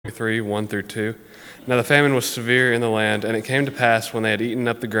3, 1 through 2. Now the famine was severe in the land, and it came to pass when they had eaten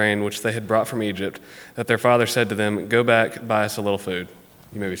up the grain which they had brought from Egypt, that their father said to them, "Go back, buy us a little food."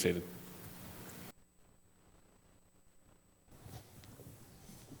 You may be seated.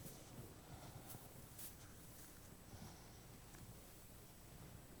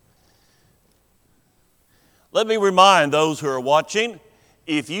 Let me remind those who are watching,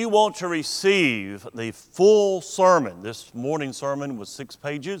 if you want to receive the full sermon, this morning's sermon was 6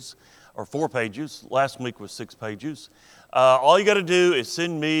 pages, or 4 pages, last week was 6 pages. All you got to do is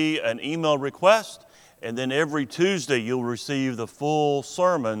send me an email request, and then every Tuesday you'll receive the full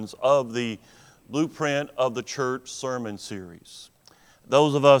sermons of the Blueprint of the Church sermon series.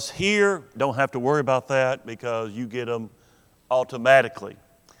 Those of us here don't have to worry about that because you get them automatically.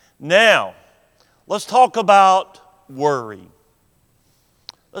 Now, let's talk about worry.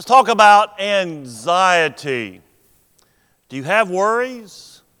 Let's talk about anxiety. Do you have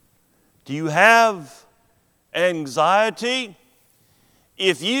worries? Do you have anxiety?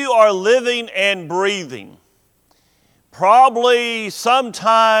 If you are living and breathing, probably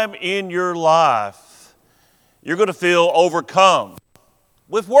sometime in your life, you're going to feel overcome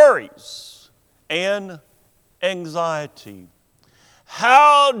with worries and anxiety.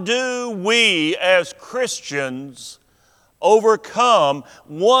 How do we as Christians overcome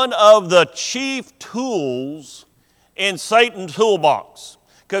one of the chief tools in Satan's toolbox?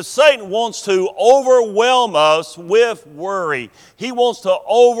 Because Satan wants to overwhelm us with worry. He wants to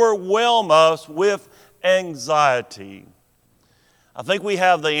overwhelm us with anxiety. I think we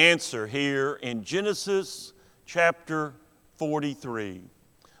have the answer here in Genesis chapter 43.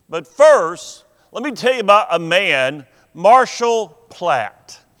 But first, let me tell you about a man, Marshall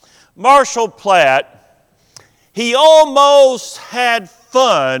Platt. Marshall Platt, he almost had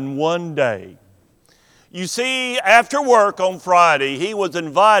fun one day. You see, after work on Friday, he was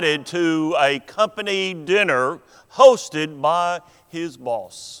invited to a company dinner hosted by his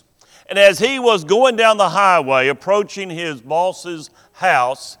boss. And as he was going down the highway, approaching his boss's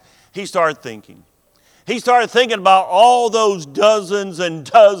house, he started thinking. He started thinking about all those dozens and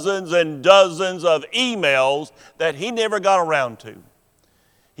dozens and dozens of emails that he never got around to.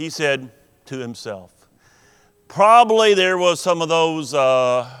 He said to himself, probably there was some of those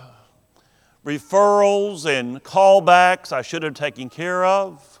referrals and callbacks I should have taken care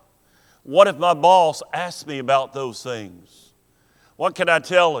of. What if my boss asked me about those things? What can I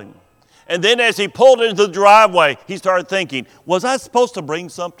tell him? And then as he pulled into the driveway, he started thinking, was I supposed to bring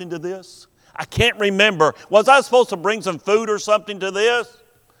something to this? I can't remember. Was I supposed to bring some food or something to this?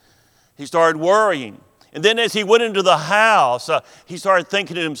 He started worrying. And then as he went into the house, he started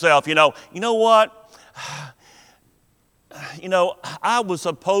thinking to himself, you know what? I was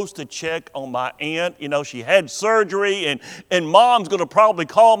supposed to check on my aunt. She had surgery, and Mom's going to probably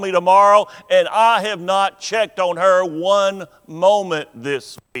call me tomorrow, and I have not checked on her one moment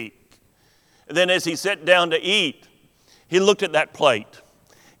this week. And then as he sat down to eat, he looked at that plate.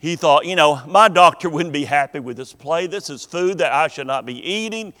 He thought, my doctor wouldn't be happy with this plate. This is food that I should not be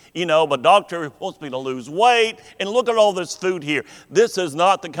eating. But doctor wants me to lose weight. And look at all this food here. This is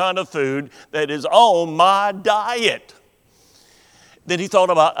not the kind of food that is on my diet. Then he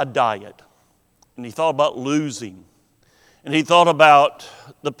thought about a diet. And he thought about losing. And he thought about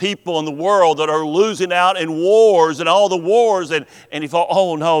the people in the world that are losing out in wars and all the wars. And he thought,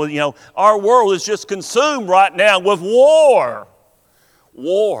 oh no, our world is just consumed right now with war.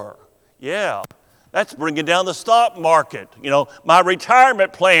 War, yeah, that's bringing down the stock market. My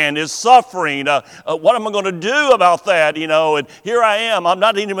retirement plan is suffering. What am I going to do about that? And here I am. I'm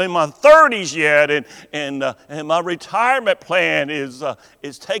not even in my 30s yet, and my retirement plan is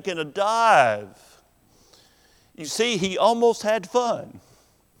taking a dive. You see, he almost had fun,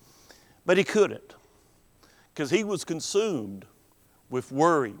 but he couldn't because he was consumed with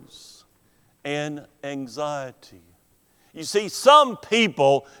worries and anxiety. You see, some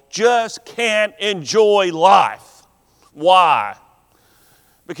people just can't enjoy life. Why?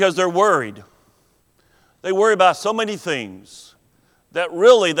 Because they're worried. They worry about so many things that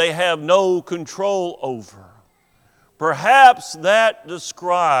really they have no control over. Perhaps that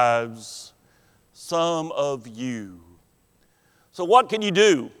describes some of you. So what can you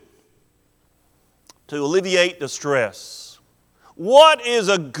do to alleviate the stress? What is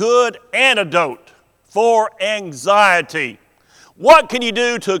a good antidote for anxiety? What can you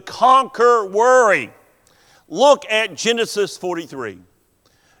do to conquer worry? Look at Genesis 43.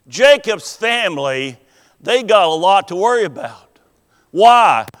 Jacob's family, they got a lot to worry about.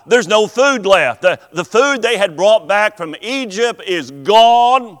 Why? There's no food left. The food they had brought back from Egypt is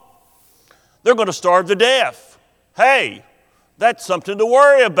gone. They're going to starve to death. Hey, That's something to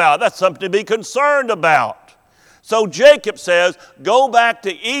worry about. That's something to be concerned about. So Jacob says, go back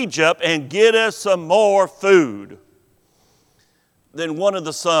to Egypt and get us some more food. Then one of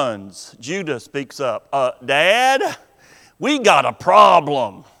the sons, Judah, speaks up. Dad, we got a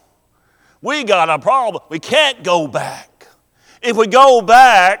problem. We got a problem. We can't go back. If we go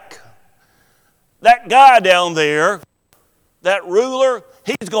back, that guy down there, that ruler,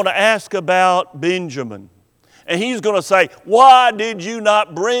 he's going to ask about Benjamin. And he's going to say, why did you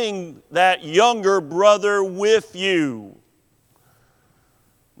not bring that younger brother with you?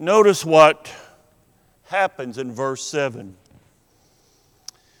 Notice what happens in verse 7.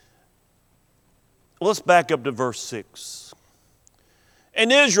 Let's back up to verse 6.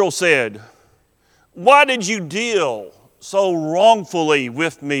 And Israel said, why did you deal so wrongfully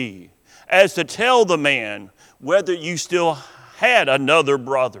with me as to tell the man whether you still had another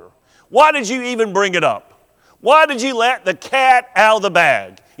brother? Why did you even bring it up? Why did you let the cat out of the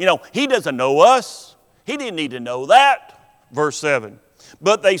bag? He doesn't know us. He didn't need to know that. Verse 7.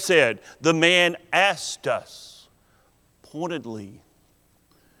 But they said, the man asked us pointedly.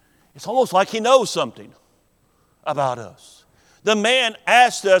 It's almost like he knows something about us. The man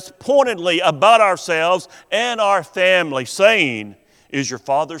asked us pointedly about ourselves and our family, saying, is your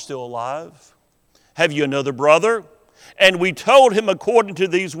father still alive? Have you another brother? And we told him according to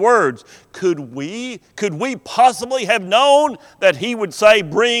these words. Could we possibly have known that he would say,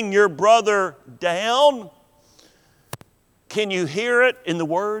 bring your brother down? Can you hear it in the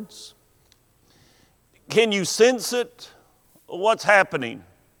words? Can you sense it? What's happening?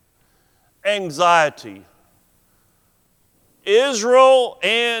 Anxiety. Israel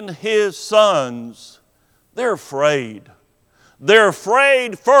and his sons, they're afraid. They're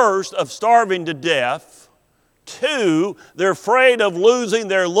afraid first of starving to death. 2, they're afraid of losing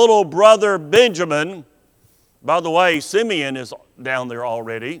their little brother Benjamin. By the way, Simeon is down there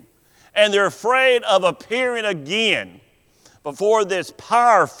already. And they're afraid of appearing again before this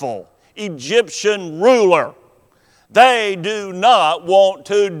powerful Egyptian ruler. They do not want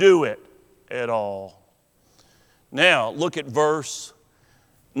to do it at all. Now, look at verse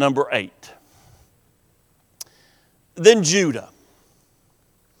number 8. Then Judah.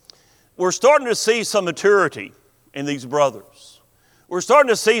 We're starting to see some maturity in these brothers. We're starting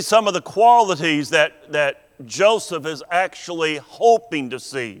to see some of the qualities that Joseph is actually hoping to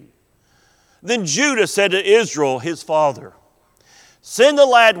see. Then Judah said to Israel, his father, send the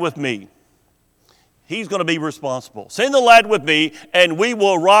lad with me. He's going to be responsible. Send the lad with me, and we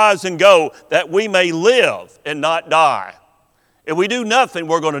will rise and go, that we may live and not die. If we do nothing,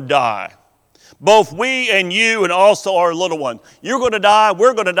 we're going to die. Both we and you and also our little one. You're going to die,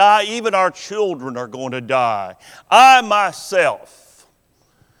 we're going to die, even our children are going to die. I myself,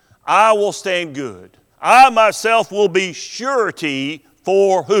 I will stand good. I myself will be surety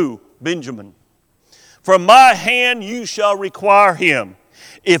for who? Benjamin. From my hand you shall require him.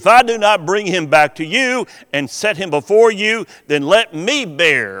 If I do not bring him back to you and set him before you, then let me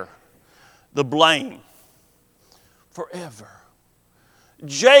bear the blame forever.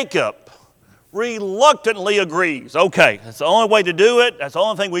 Jacob reluctantly agrees. Okay, that's the only way to do it. That's the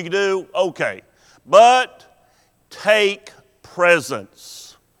only thing we can do. Okay. But take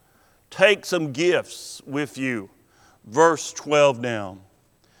presents. Take some gifts with you. Verse 12 now.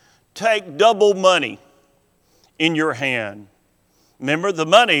 Take double money in your hand. Remember, the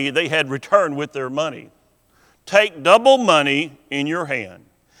money they had returned with their money. Take double money in your hand.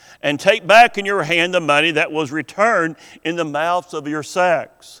 And take back in your hand the money that was returned in the mouths of your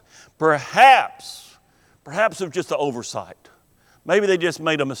sacks. Perhaps it was just an oversight. Maybe they just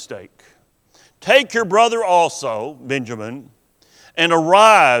made a mistake. Take your brother also, Benjamin, and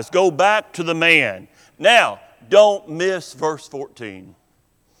arise, go back to the man. Now, don't miss verse 14.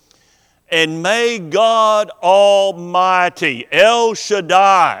 And may God Almighty, El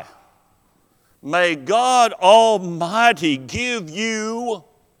Shaddai, may God Almighty give you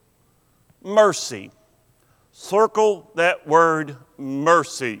mercy. Circle that word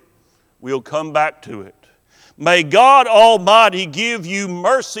mercy. We'll come back to it. May God Almighty give you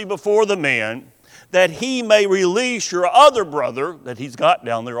mercy before the man, that he may release your other brother, that he's got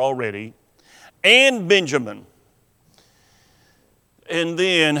down there already, and Benjamin. And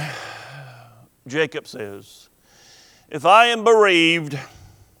then Jacob says, if I am bereaved,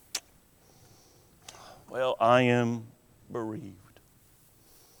 well, I am bereaved.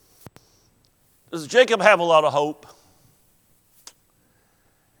 Does Jacob have a lot of hope?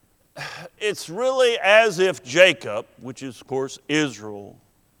 It's really as if Jacob, which is of course Israel,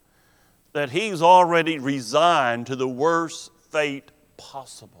 that he's already resigned to the worst fate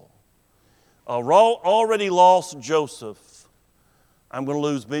possible. Already lost Joseph, I'm going to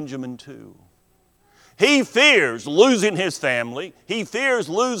lose Benjamin too. He fears losing his family. He fears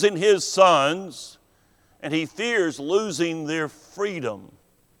losing his sons. And he fears losing their freedom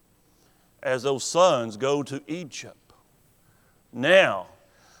as those sons go to Egypt. Now,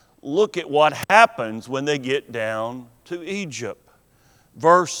 look at what happens when they get down to Egypt.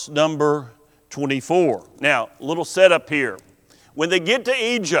 Verse number 24. Now, a little setup here. When they get to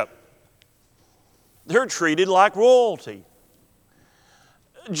Egypt, they're treated like royalty.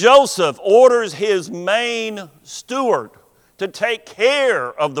 Joseph orders his main steward to take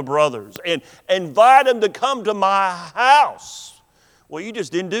care of the brothers and invite them to come to my house. Well, you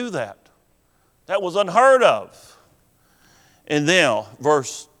just didn't do that. That was unheard of. And now,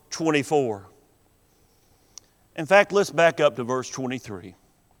 verse 24. In fact, let's back up to verse 23.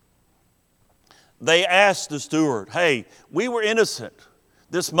 They asked the steward, hey, we were innocent.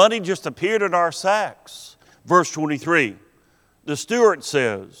 This money just appeared in our sacks. Verse 23. The steward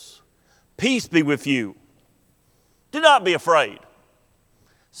says, peace be with you. Do not be afraid.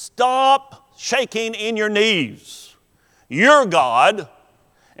 Stop shaking in your knees. Your God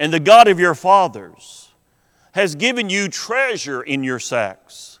and the God of your fathers has given you treasure in your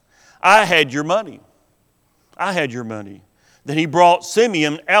sacks. I had your money. I had your money. Then he brought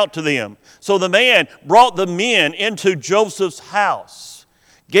Simeon out to them. So the man brought the men into Joseph's house,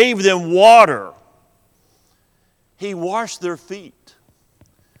 gave them water. He washed their feet.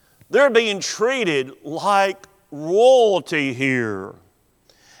 They're being treated like royalty here.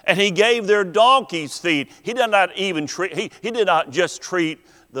 And he gave their donkeys feed. He did not even treat, he did not just treat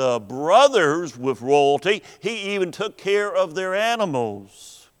the brothers with royalty. He even took care of their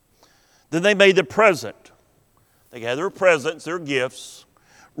animals. Then they made the present. They had their presents, their gifts,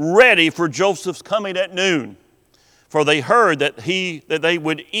 ready for Joseph's coming at noon. For they heard that they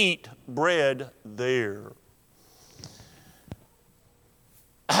would eat bread there.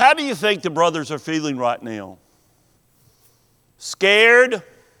 How do you think the brothers are feeling right now? Scared?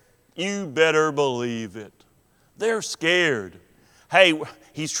 You better believe it. They're scared. Hey,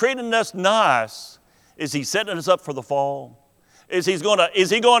 he's treating us nice. Is he setting us up for the fall? Is he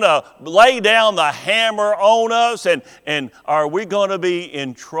going to lay down the hammer on us? And are we going to be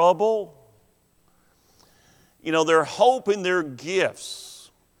in trouble? You know, they're hoping their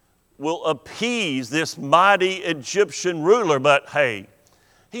gifts will appease this mighty Egyptian ruler. But hey,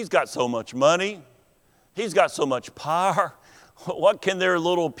 he's got so much money. He's got so much power. What can their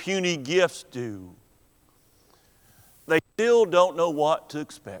little puny gifts do? They still don't know what to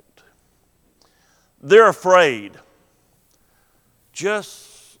expect. They're afraid.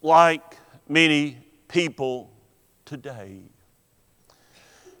 Just like many people today.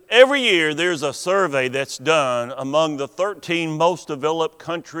 Every year there's a survey that's done among the 13 most developed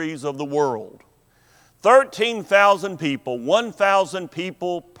countries of the world. 13,000 people, 1,000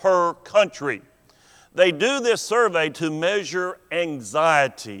 people per country. They do this survey to measure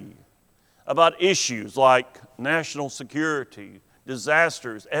anxiety about issues like national security,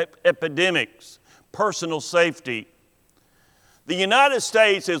 disasters, epidemics, personal safety. The United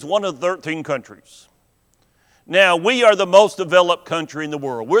States is one of the 13 countries. Now, we are the most developed country in the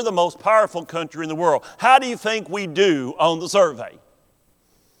world. We're the most powerful country in the world. How do you think we do on the survey?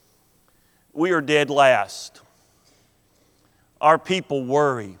 We are dead last. Our people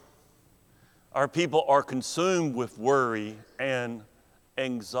worry. Our people are consumed with worry and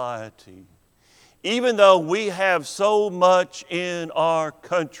anxiety. Even though we have so much in our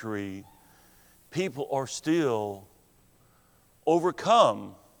country, people are still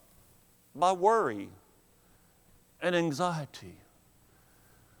overcome by worry and anxiety.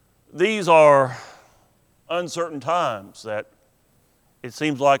 These are uncertain times that it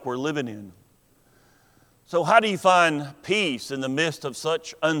seems like we're living in. So how do you find peace in the midst of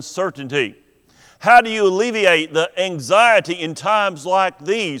such uncertainty? How do you alleviate the anxiety in times like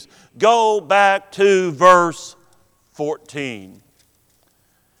these? Go back to verse 14.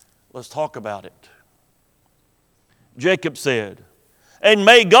 Let's talk about it. Jacob said, "And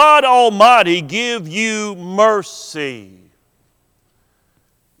may God Almighty give you mercy."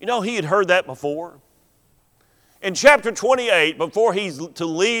 You know, he had heard that before. In chapter 28, before he's to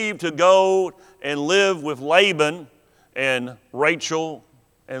leave to go and live with Laban and Rachel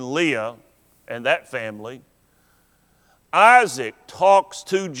and Leah and that family, Isaac talks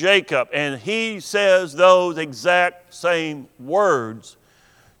to Jacob and he says those exact same words.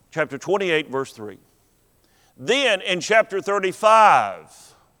 Chapter 28, verse 3. Then in chapter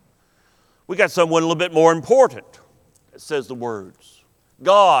 35, we got someone a little bit more important. It says the words,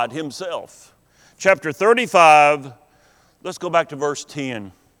 God himself. Chapter 35, let's go back to verse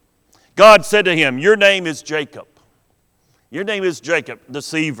 10. God said to him, "Your name is Jacob. Your name is Jacob,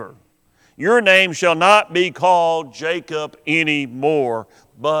 deceiver. Your name shall not be called Jacob anymore,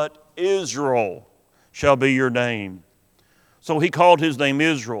 but Israel shall be your name. So he called his name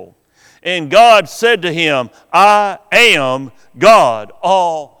Israel. And God said to him, I am God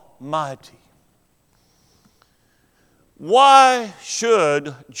Almighty. Why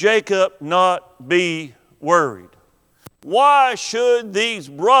should Jacob not be worried? Why should these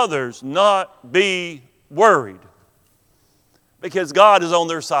brothers not be worried? Because God is on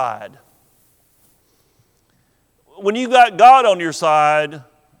their side. When you got God on your side,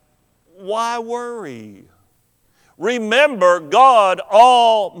 why worry? Remember God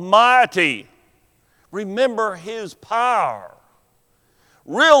Almighty. Remember His power.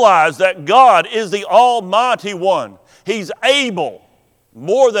 Realize that God is the Almighty One. He's able,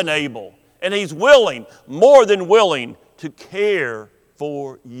 more than able, and He's willing, more than willing, to care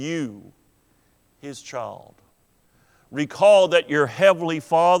for you, His child. Recall that your Heavenly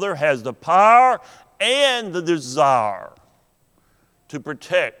Father has the power and the desire to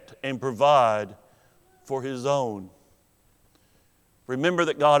protect and provide for His own. Remember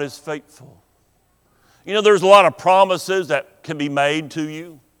that God is faithful. You know, there's a lot of promises that can be made to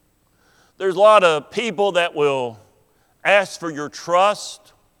you. There's a lot of people that will ask for your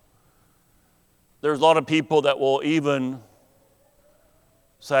trust. There's a lot of people that will even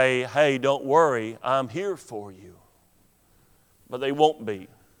say, hey, don't worry, I'm here for you. But they won't be.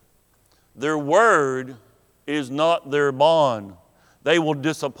 Their word is not their bond. They will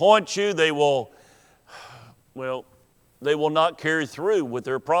disappoint you. They will not carry through with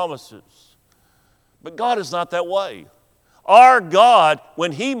their promises. But God is not that way. Our God,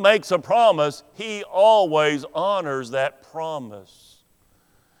 when He makes a promise, He always honors that promise.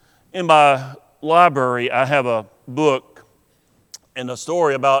 In my library, I have a book and a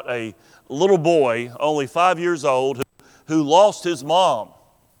story about a little boy, only 5 years old, who lost his mom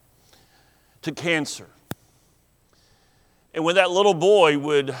to cancer. And when that little boy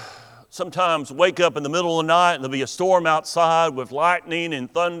would sometimes wake up in the middle of the night and there'd be a storm outside with lightning and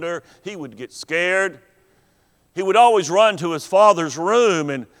thunder, he would get scared. He would always run to his father's room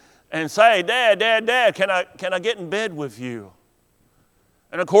and say, Dad, can I get in bed with you?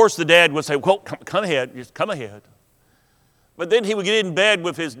 And of course the dad would say, well, come ahead, just come ahead. But then he would get in bed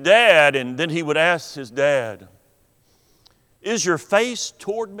with his dad, and then he would ask his dad, is your face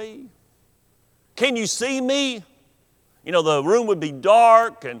toward me? Can you see me? You know, the room would be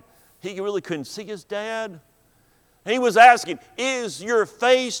dark, and he really couldn't see his dad. And he was asking, is your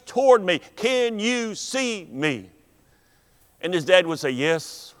face toward me? Can you see me? And his dad would say,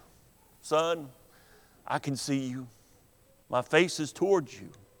 yes, son, I can see you. My face is toward you.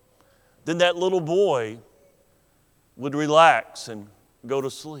 Then that little boy would relax and go to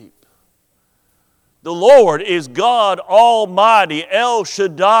sleep. The Lord is God Almighty, El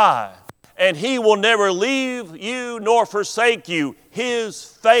Shaddai, and He will never leave you nor forsake you. His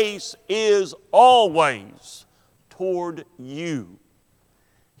face is always toward you.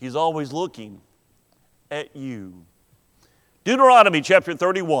 He's always looking at you. Deuteronomy chapter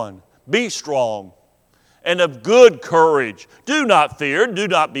 31, be strong and of good courage. Do not fear, do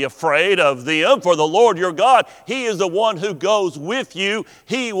not be afraid of them, for the Lord your God, He is the one who goes with you.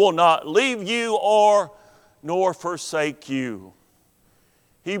 He will not leave you nor forsake you.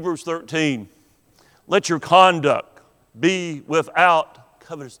 Hebrews 13, let your conduct be without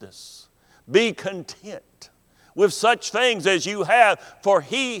covetousness. Be content with such things as you have, for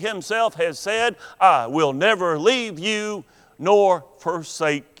He Himself has said, I will never leave you nor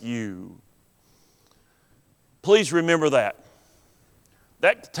forsake you. Please remember that.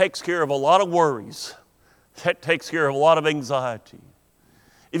 That takes care of a lot of worries. That takes care of a lot of anxiety.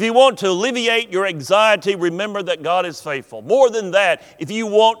 If you want to alleviate your anxiety, remember that God is faithful. More than that, if you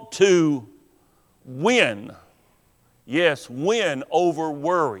want to win, yes, win over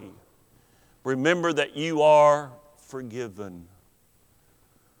worry, remember that you are forgiven.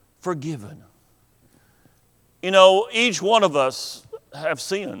 Forgiven. You know, each one of us have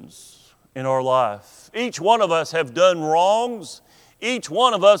sins in our life. Each one of us have done wrongs. Each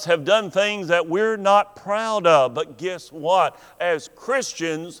one of us have done things that we're not proud of. But guess what? As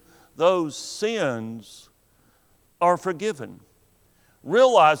Christians, those sins are forgiven.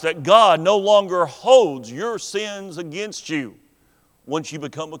 Realize that God no longer holds your sins against you once you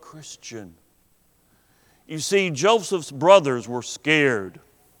become a Christian. You see, Joseph's brothers were scared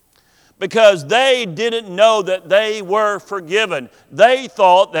because they didn't know that they were forgiven. They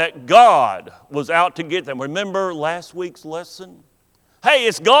thought that God was out to get them. Remember last week's lesson? Hey,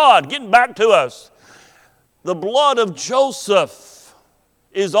 it's God getting back to us. The blood of Joseph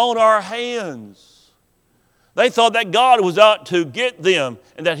is on our hands. They thought that God was out to get them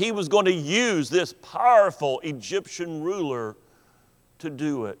and that He was going to use this powerful Egyptian ruler to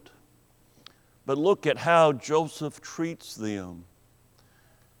do it. But look at how Joseph treats them.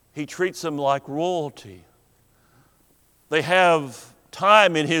 He treats them like royalty. They have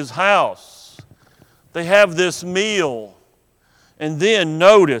time in his house. They have this meal. And then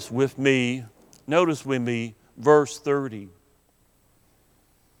notice with me, verse 30.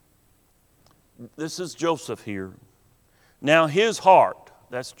 This is Joseph here. Now his heart,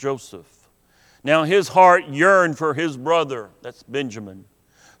 that's Joseph. Now his heart yearned for his brother, that's Benjamin.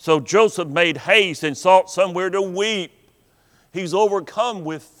 So Joseph made haste and sought somewhere to weep. He's overcome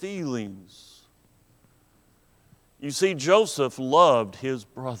with feelings. You see, Joseph loved his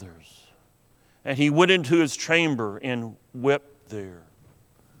brothers. And he went into his chamber and wept there.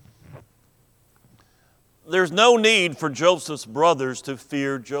 There's no need for Joseph's brothers to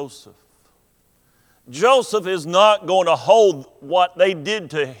fear Joseph. Joseph is not going to hold what they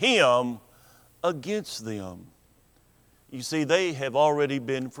did to him against them. You see, they have already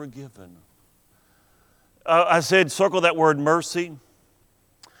been forgiven. I said circle that word mercy.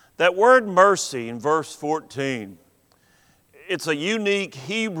 That word mercy in verse 14, it's a unique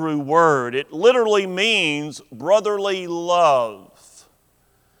Hebrew word. It literally means brotherly love.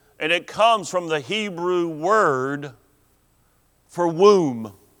 And it comes from the Hebrew word for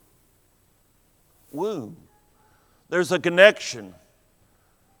womb. Womb. There's a connection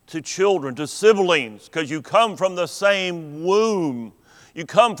to children, to siblings, because you come from the same womb. You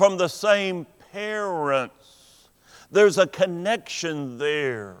come from the same parents. There's a connection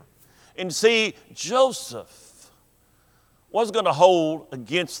there. And see, Joseph wasn't going to hold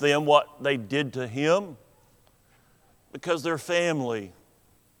against them what they did to him because they're family.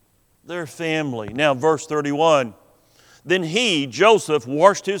 They're family. Now, verse 31. Then he, Joseph,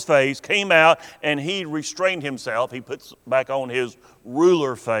 washed his face, came out, and he restrained himself. He puts back on his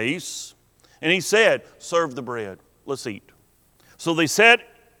ruler face. And he said, serve the bread. Let's eat. So they set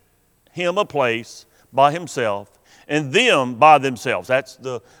him a place by himself, and them by themselves. That's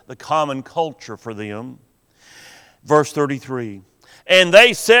the common culture for them. Verse 33. And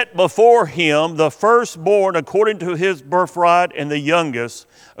they set before him the firstborn according to his birthright, and the youngest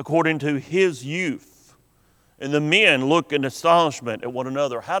according to his youth. And the men look in astonishment at one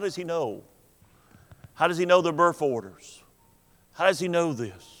another. How does he know? How does he know the birth orders? How does he know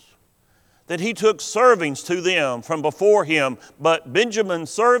this? That he took servings to them from before him, but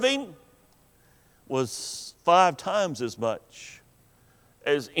Benjamin's serving was 5 times as much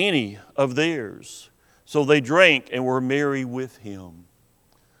as any of theirs. So they drank and were merry with him.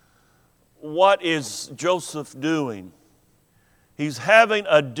 What is Joseph doing? He's having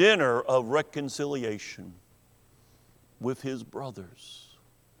a dinner of reconciliation with his brothers.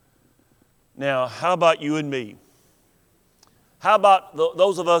 Now, how about you and me? How about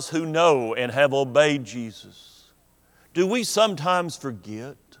those of us who know and have obeyed Jesus? Do we sometimes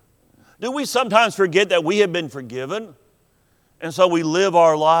forget? Do we sometimes forget that we have been forgiven? And so we live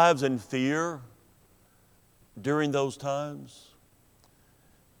our lives in fear during those times?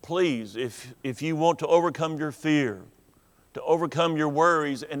 Please, if you want to overcome your fear, to overcome your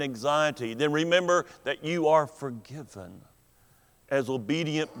worries and anxiety, then remember that you are forgiven as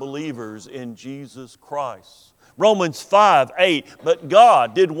obedient believers in Jesus Christ. Romans 5:8, but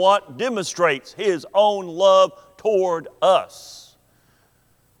God did what demonstrates His own love toward us.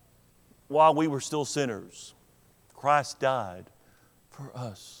 While we were still sinners, Christ died for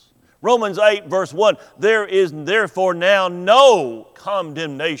us. Romans 8 verse 1, there is therefore now no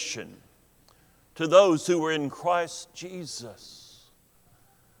condemnation to those who are in Christ Jesus.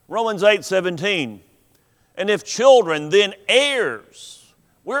 Romans 8:17, and if children, then heirs.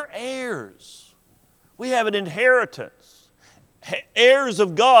 We're heirs. We have an inheritance. Heirs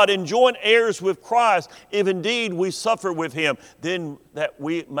of God and joint heirs with Christ, if indeed we suffer with Him, then that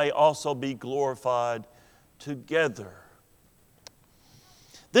we may also be glorified together.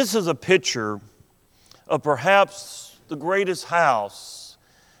 This is a picture of perhaps the greatest house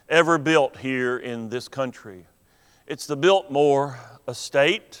ever built here in this country. It's the Biltmore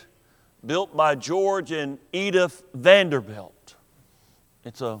Estate, built by George and Edith Vanderbilt.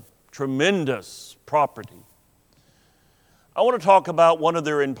 It's a tremendous property. I want to talk about one of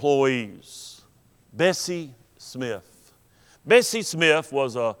their employees, Bessie Smith. Bessie Smith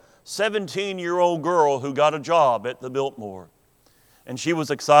was a 17-year-old girl who got a job at the Biltmore, and she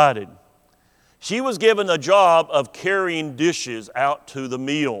was excited. She was given the job of carrying dishes out to the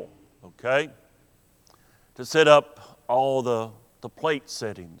meal, okay, to set up all the plate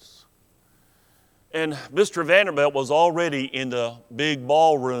settings. And Mr. Vanderbilt was already in the big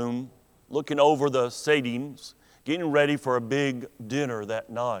ballroom looking over the settings, getting ready for a big dinner that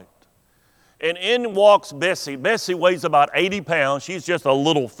night. And in walks Bessie. Bessie weighs about 80 pounds. She's just a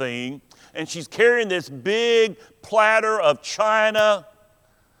little thing. And she's carrying this big platter of china,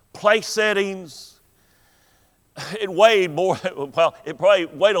 place settings. It weighed more, well, it probably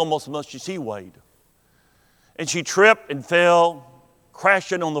weighed almost as much as she weighed. And she tripped and fell,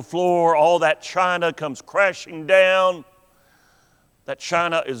 crashing on the floor. All that china comes crashing down. That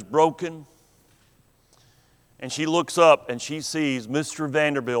china is broken. And she looks up and she sees Mr.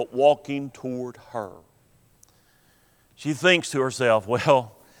 Vanderbilt walking toward her. She thinks to herself,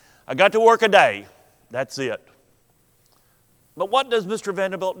 well, I got to work a day. That's it. But what does Mr.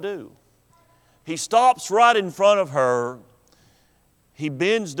 Vanderbilt do? He stops right in front of her. He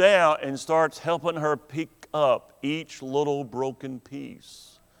bends down and starts helping her pick up each little broken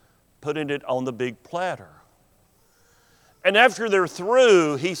piece, putting it on the big platter. And after they're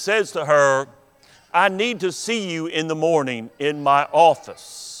through, he says to her, I need to see you in the morning in my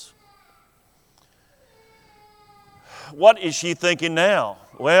office. What is she thinking now?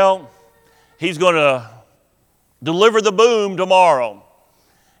 Well, he's going to deliver the boom tomorrow.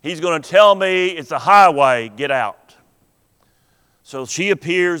 He's going to tell me it's a highway, get out. So she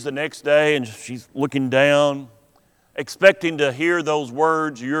appears the next day and she's looking down, expecting to hear those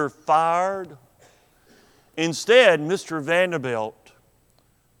words, you're fired. Instead, Mr. Vanderbilt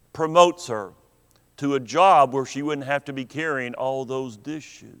promotes her to a job where she wouldn't have to be carrying all those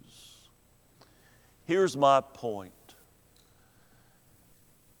dishes. Here's my point.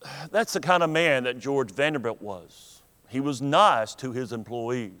 That's the kind of man that George Vanderbilt was. He was nice to his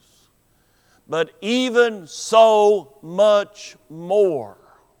employees. But even so much more,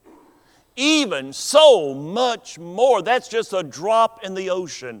 that's just a drop in the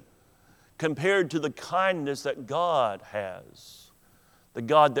ocean compared to the kindness that God has, the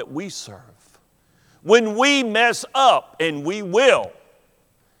God that we serve. When we mess up, and we will,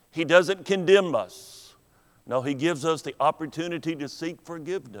 He doesn't condemn us. No, He gives us the opportunity to seek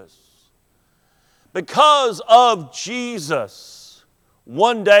forgiveness. Because of Jesus,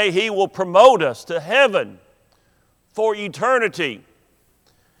 one day He will promote us to heaven for eternity.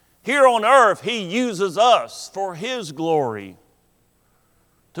 Here on earth, He uses us for His glory,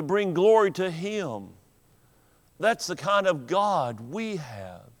 to bring glory to Him. That's the kind of God we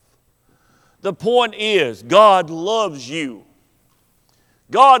have. The point is, God loves you.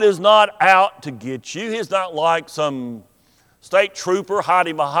 God is not out to get you. He's not like some state trooper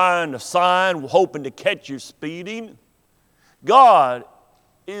hiding behind a sign hoping to catch you speeding. God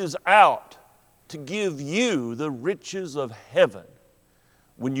is out to give you the riches of heaven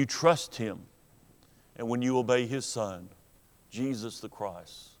when you trust Him and when you obey His Son, Jesus the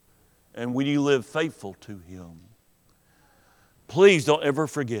Christ, and when you live faithful to Him. Please don't ever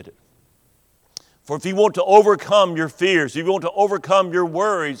forget it. For if you want to overcome your fears, if you want to overcome your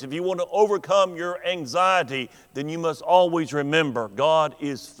worries, if you want to overcome your anxiety, then you must always remember God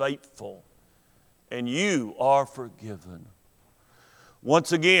is faithful and you are forgiven.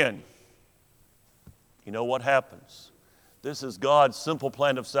 Once again, you know what happens. This is God's simple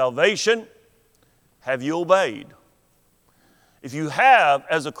plan of salvation. Have you obeyed? If you have,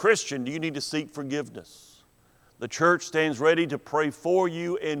 as a Christian, you need to seek forgiveness. The church stands ready to pray for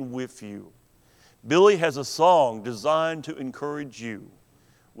you and with you. Billy has a song designed to encourage you.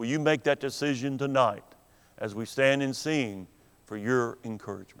 Will you make that decision tonight as we stand and sing for your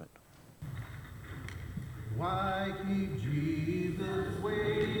encouragement? Why keep Jesus?